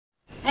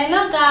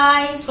Hello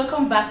guys,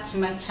 welcome back to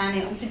my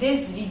channel. In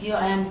today's video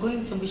I am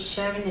going to be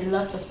sharing a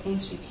lot of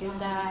things with you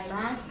guys.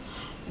 France,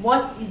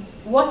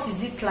 what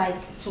is it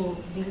like to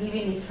be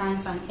living in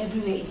France and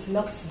everywhere is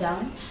locked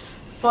down?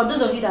 For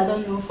those of you that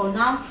don't know, for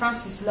now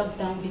France is locked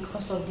down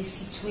because of the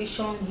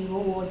situation the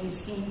whole world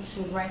is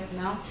into right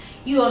now.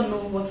 You all know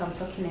what I'm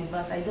talking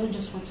about. I don't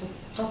just want to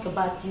talk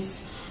about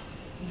this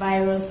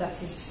virus that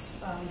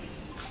is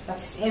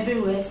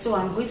everywhere. So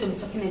I'm going to be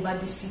talking about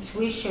the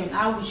situation,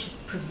 how we should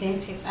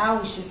prevent it, how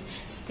we should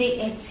stay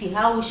healthy,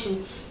 how we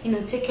should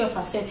take care of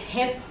ourselves,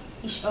 help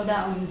each other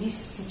on this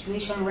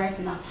situation right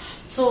now.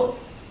 So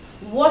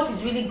what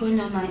is really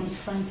going on now in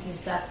France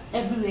is that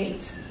everywhere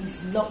it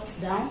is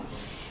locked down.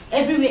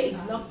 Everywhere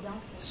is locked down.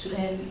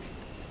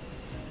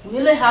 We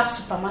only have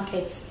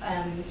supermarkets,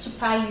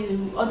 Super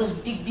U, all those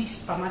big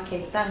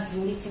supermarkets. That's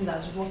the only thing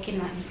that's working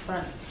now in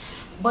France.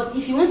 But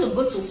if you want to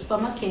go to a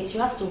supermarket, you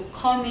have to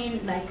come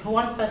in, like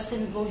one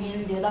person go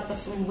in, the other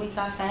person will wait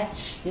outside.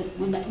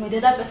 When the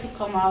other person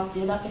come out,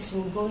 the other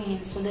person will go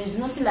in. So there's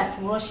nothing like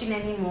rushing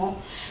anymore.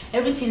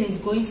 Everything is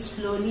going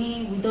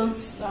slowly. We don't,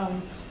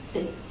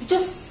 they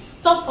just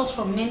stop us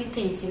from many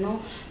things,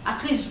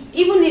 At least,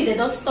 even if they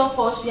don't stop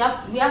us, we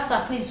have to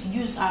at least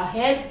use our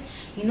head,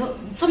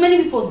 So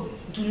many people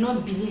do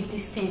not believe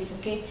these things,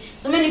 okay?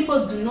 So many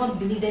people do not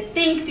believe. They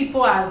think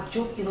people are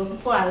joking or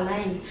people are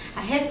lying.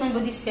 I heard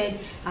somebody said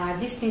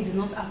this thing do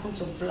not happen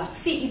to black.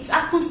 See, it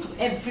happens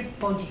to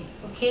everybody,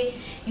 okay?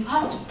 You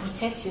have to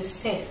protect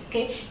yourself,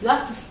 okay? You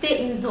have to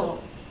stay indoor.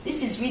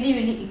 This is really,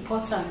 really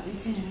important.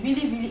 It is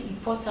really, really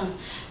important.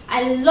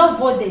 I love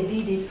what they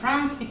did in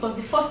France because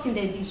the first thing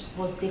they did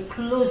was they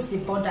closed the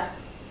border.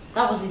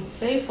 That was the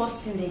very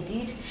first thing they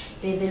did.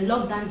 They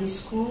locked down the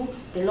school,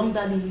 they locked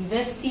down the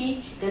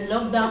university, they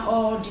locked down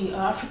all the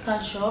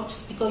African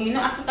shops, because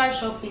African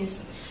shop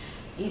is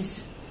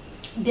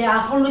there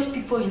are always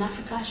people in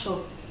African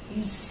shop.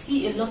 You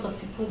see a lot of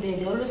people there,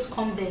 they always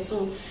come there,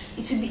 so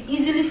it will be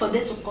easily for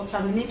them to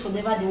contaminate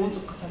whatever they want to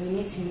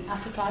contaminate in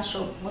African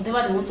shop,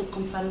 whatever they want to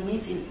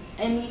contaminate in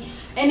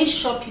any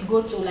shop you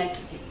go to, like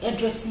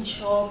hairdressing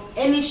shop,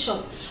 any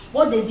shop.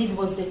 What they did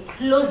was they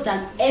closed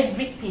down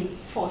everything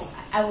first.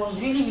 I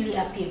was really, really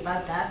happy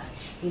about that,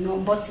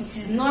 but it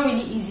is not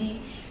really easy,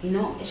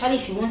 especially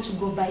if you want to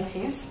go buy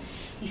things.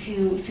 If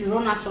you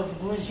run out of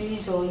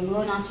groceries, or you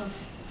run out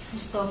of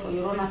stuff, or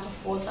you run out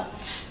of water.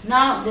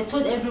 Now they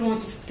told everyone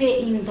to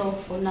stay indoor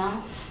for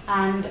now,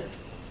 and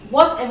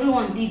what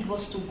everyone did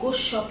was to go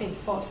shopping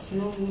first. We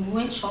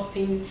went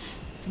shopping,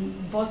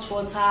 bought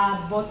water,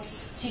 bought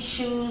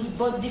tissues,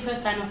 bought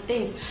different kind of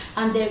things.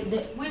 And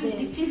when the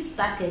thing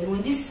started,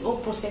 when this whole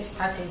process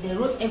started, they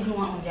wrote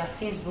everyone on their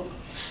Facebook.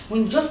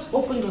 When you just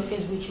open your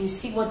Facebook, you will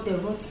see what they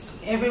wrote to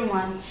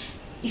everyone.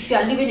 If you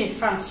are living in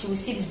France, you will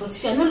see this, but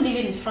if you are not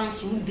living in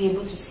France, you won't be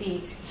able to see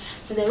it.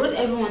 So they wrote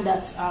everyone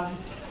that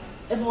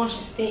everyone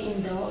should stay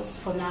indoors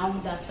for now,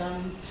 that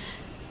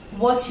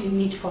what you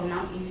need for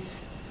now is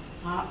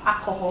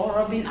alcohol,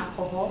 rubbing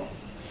alcohol,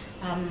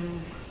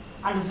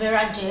 aloe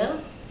vera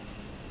gel.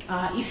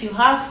 If you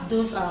have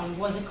those,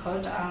 what's it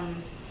called,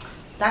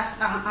 that's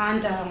a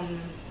hand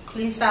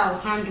cleanser or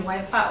hand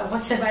wiper or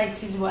whatever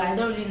it is, but I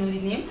don't really know the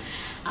name.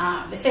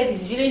 They said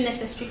it's really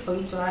necessary for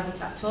you to have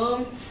it at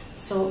home.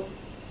 So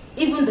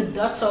even the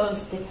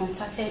doctors, they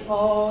contacted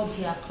all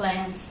their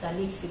clients that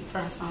lives in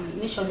France and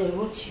make sure they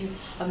wrote you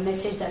a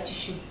message that you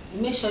should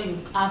make sure you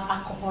have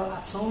alcohol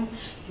at home,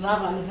 you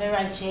have aloe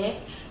vera gel,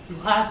 you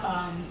have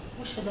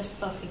which other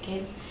stuff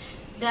again?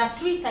 There are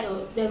 3 types.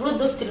 So they wrote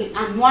those 3,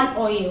 and one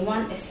oil,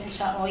 one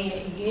essential oil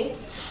again.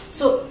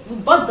 So we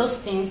bought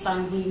those things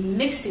and we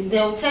mix it.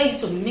 They'll tell you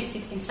to mix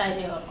it inside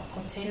a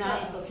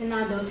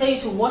container. They'll tell you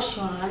to wash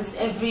your hands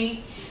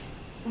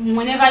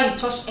whenever you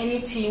touch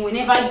anything,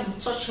 whenever you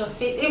touch your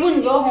face,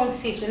 even your own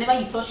face, whenever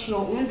you touch your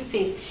own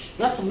face,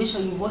 you have to make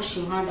sure you wash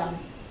your hand and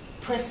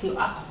press your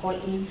alcohol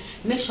in.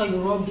 Make sure you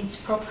rub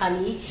it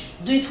properly.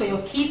 Do it for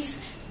your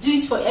kids, do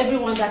it for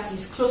everyone that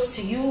is close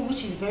to you,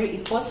 which is very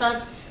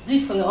important. Do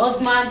it for your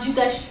husband. You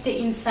guys should stay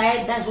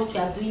inside. That's what we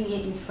are doing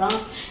here in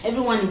France.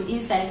 Everyone is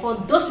inside. For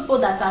those people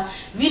that are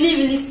really,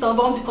 really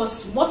stubborn,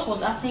 because what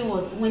was happening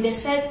was when they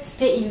said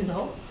stay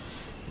indoor,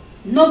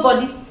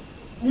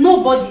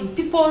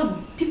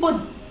 people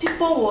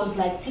was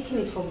like taking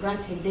it for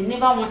granted. They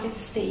never wanted to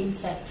stay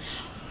inside.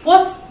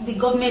 What the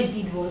government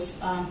did was,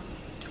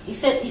 he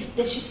said if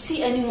they should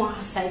see anyone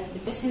outside, the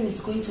person is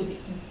going to be,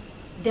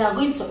 they are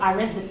going to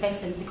arrest the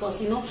person,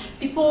 because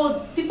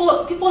people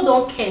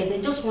don't care.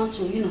 They just want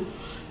to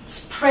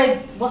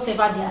spread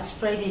whatever they are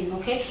spreading,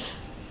 okay?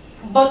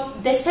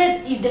 But they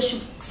said if they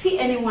should see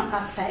anyone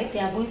outside, they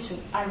are going to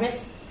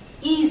arrest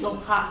his or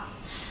her.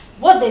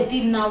 What they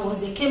did now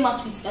was they came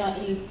out with a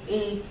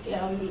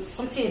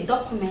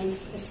document,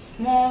 a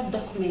small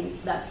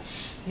document that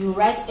you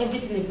write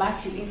everything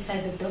about you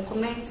inside the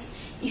document.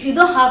 If you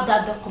don't have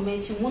that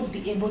document, you won't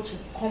be able to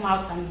come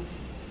out and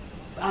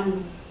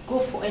go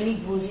for any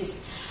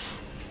groceries,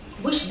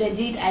 which they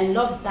did. I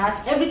love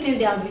that. Everything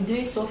they have been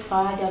doing so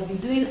far, they have been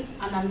doing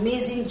an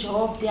amazing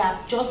job. They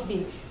have just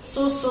been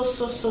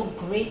so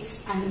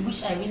great, and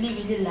which I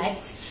really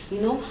liked.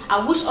 You know,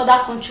 I wish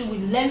other country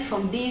would learn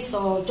from this,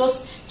 or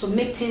just to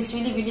make things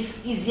really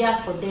easier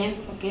for them.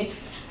 Okay,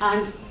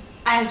 and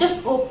I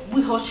just hope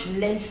we all should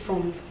learn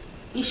from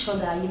each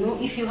other. You know,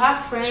 if you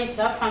have friends,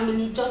 you have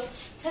family, just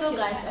so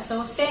guys, as I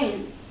was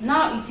saying,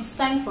 now it is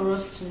time for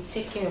us to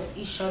take care of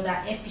each other,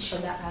 help each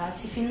other out.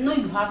 If you know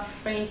you have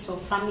friends or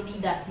family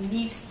that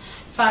lives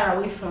far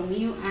away from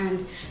you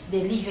and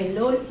they live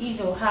alone, his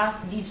or her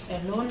lives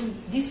alone,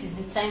 this is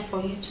the time for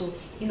you to,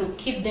 you know,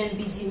 keep them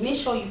busy. Make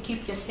sure you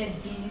keep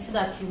yourself busy so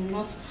that you will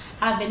not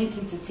have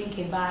anything to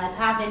think about,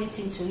 have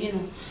anything to, you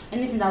know,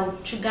 anything that will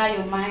trigger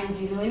your mind,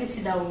 you know,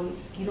 anything that will,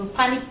 you know,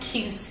 panic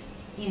kills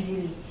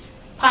easily.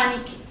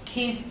 Panic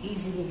kills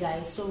easily,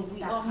 guys. So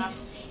we all have,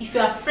 if you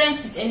are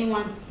friends with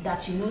anyone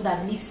that you know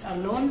that lives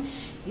alone,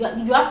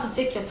 you have to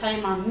take your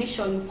time and make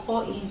sure you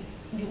call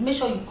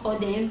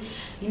them,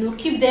 you know,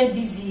 keep them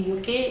busy.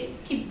 Okay,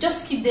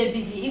 just keep them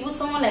busy. Even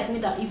someone like me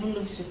that even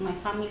lives with my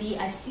family,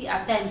 I still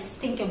at times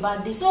think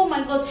about this. Oh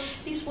my god,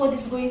 this world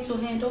is going to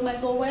end. Oh my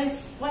god, why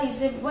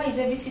is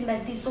everything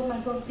like this? Oh my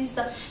god, this,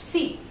 that.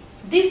 See,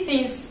 these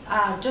things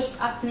are just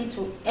happening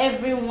to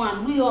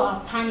everyone. We all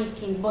are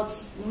panicking, but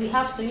we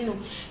have to, you know,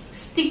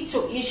 stick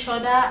to each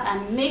other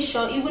and make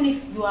sure, even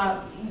if you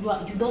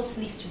don't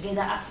live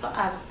together, as far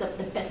as the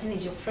person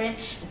is your friend,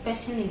 the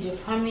person is your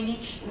family,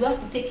 you have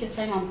to take your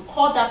time and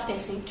call that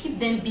person, keep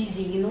them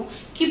busy, you know,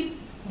 keep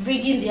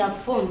ringing their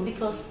phone,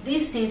 because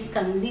these things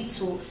can lead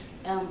to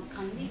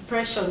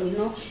depression. You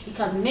know, it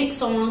can make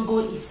someone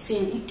go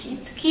insane. It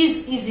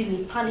kills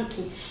easily,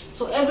 panicking.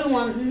 So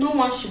everyone, no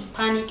one should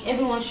panic,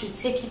 everyone should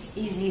take it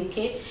easy.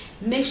 Okay,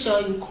 make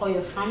sure you call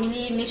your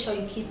family, make sure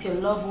you keep your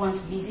loved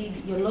ones busy,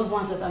 your loved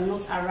ones that are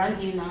not around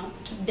you now,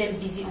 keep them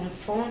busy on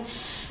phone.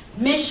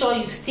 Make sure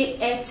you stay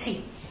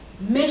healthy,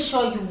 make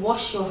sure you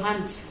wash your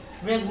hands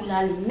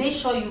regularly, make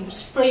sure you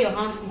spray your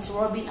hands with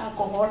rubbing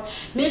alcohol,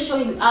 make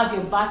sure you have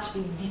your bath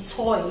with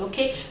Dettol.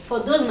 Okay, for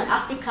those my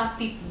Africa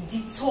people,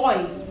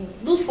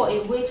 Dettol, look for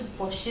a way to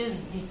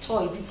purchase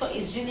Dettol. Dettol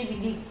is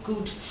really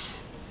good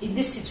in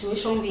this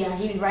situation we are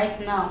in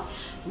right now.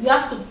 You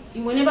have to,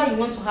 whenever you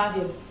want to have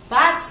your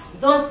bath,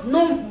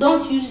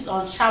 don't use it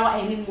on shower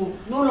anymore.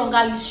 No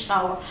longer use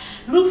shower.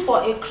 Look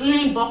for a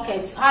clean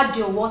bucket, add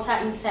your water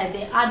inside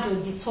there, add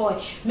your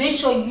Dettol. Make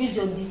sure you use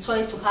your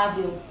Dettol to have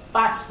your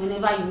bath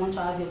whenever you want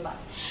to have your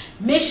bath.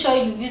 Make sure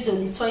you use your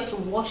Dettol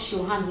to wash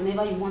your hand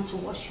whenever you want to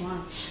wash your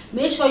hand.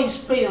 Make sure you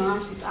spray your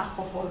hands with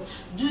alcohol.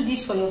 Do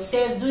this for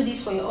yourself, do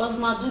this for your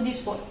husband, do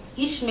this for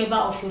each member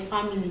of your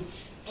family.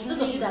 For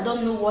those of you that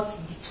don't know what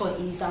Dettol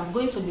is, I'm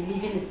going to be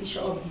leaving a picture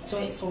of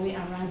Dettol somewhere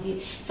around here,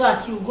 so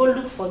that you go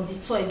look for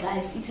Dettol,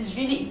 guys. It is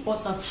really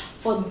important.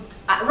 For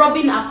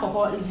rubbing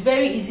alcohol, it's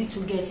very easy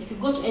to get. If you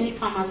go to any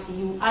pharmacy,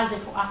 you ask them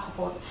for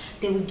alcohol,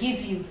 they will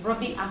give you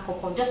rubbing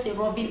alcohol. Just say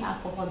rubbing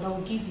alcohol, they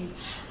will give you.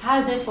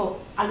 Ask them for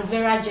aloe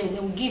vera gel, they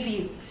will give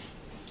you.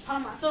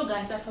 So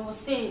guys, as I was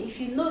saying, if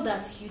you know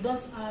that you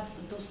don't have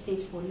those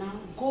things for now,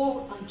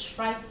 go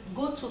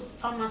to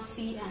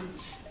pharmacy and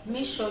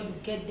make sure you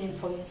get them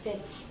for yourself,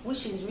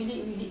 which is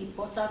really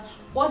important.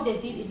 What they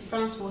did in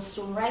France was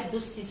to write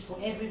those things for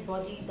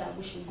everybody, that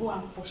we should go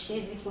and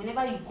purchase it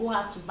whenever you go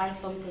out to buy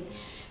something,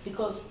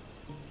 because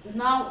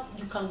now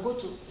you can go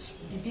to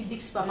the big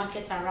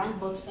supermarkets around,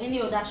 but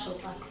any other shop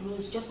are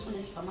closed. Just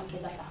only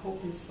supermarket that are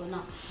open for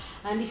now.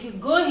 And if you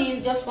go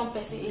in, just one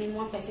person in,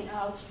 one person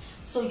out,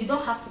 so you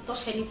don't have to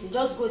touch anything.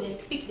 Just go there,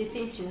 pick the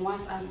things you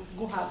want and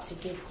go out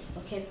again.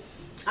 Okay.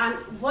 And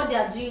what they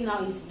are doing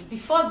now is,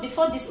 before this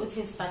whole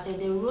thing started,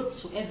 they wrote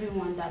to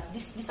everyone that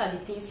these are the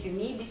things you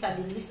need, these are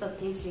the list of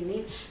things you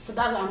need. So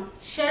that I'm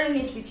sharing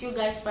it with you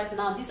guys right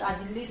now. These are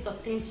the list of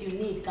things you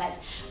need, guys.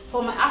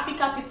 For my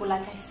Africa people,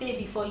 like I said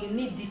before, you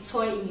need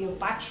Dettol in your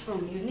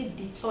bathroom. You need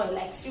Dettol,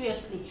 like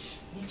seriously.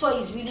 Dettol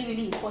is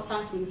really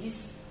important in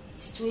this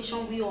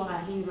situation we all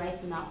are in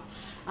right now.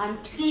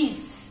 And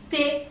please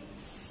stay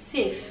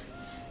safe.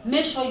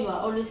 Make sure you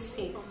are always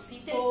safe.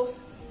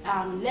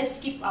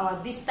 Let's keep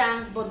our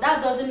distance, but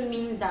that doesn't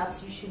mean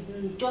that you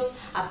should just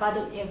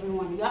abandon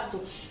everyone. You have to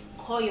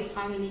call your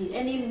family,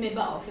 any member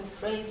of your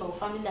friends or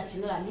family that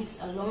you know that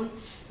lives alone.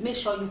 Make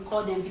sure you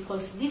call them,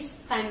 because this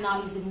time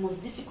now is the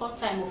most difficult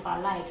time of our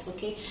lives.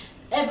 Okay,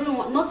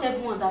 not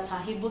everyone that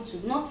are able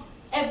to, not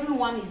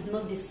everyone is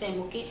not the same.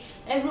 Okay,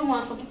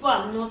 everyone, some people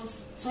are not,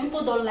 some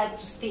people don't like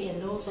to stay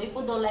alone, some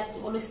people don't like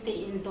to always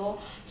stay indoor.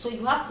 So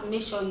you have to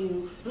make sure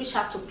you reach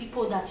out to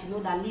people that you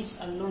know that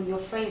lives alone, your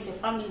friends, your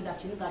family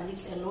that you know that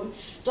lives alone.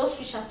 Just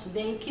reach out to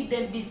them, keep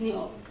them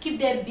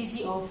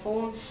busy on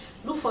phone,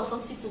 look for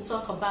something to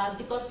talk about,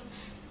 because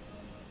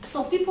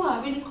some people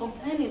are really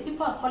complaining.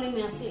 People are calling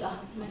me and say,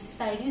 my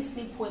sister, I didn't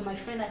sleep well, my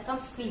friend, I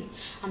can't sleep,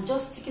 I'm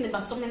just thinking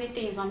about so many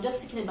things, I'm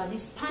just thinking about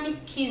this.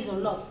 Panic kills a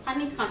lot.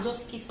 Panic can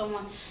just kill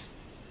someone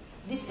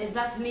this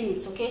exact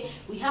minute. Okay,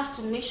 we have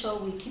to make sure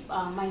we keep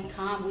our mind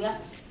calm, we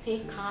have to stay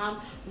calm,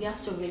 we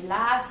have to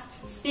relax,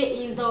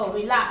 stay indoor,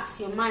 relax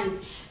your mind,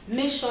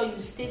 make sure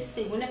you stay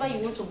safe. Whenever you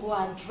want to go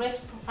out,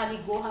 dress properly,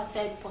 go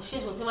outside,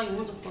 purchase whatever you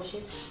want to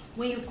purchase,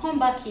 When you come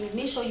back in,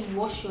 make sure you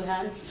wash your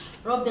hands,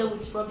 rub them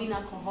with rubbing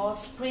alcohol,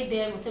 spray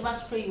them, whatever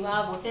spray you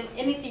have, whatever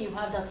anything you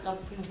have that can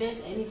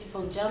prevent anything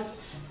from germs,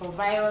 from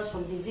virus,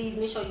 from disease.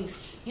 Make sure you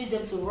use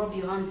them to rub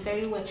your hand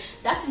very well.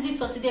 That is it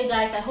for today,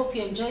 guys. I hope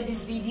you enjoyed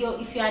this video.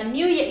 If you are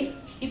new here,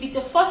 if it's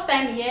your first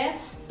time here,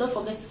 don't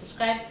forget to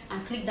subscribe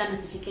and click that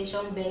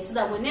notification bell so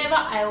that whenever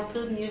I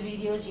upload new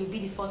videos, you'll be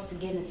the first to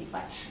get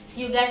notified.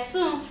 See you guys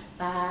soon.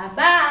 Bye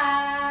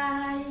bye.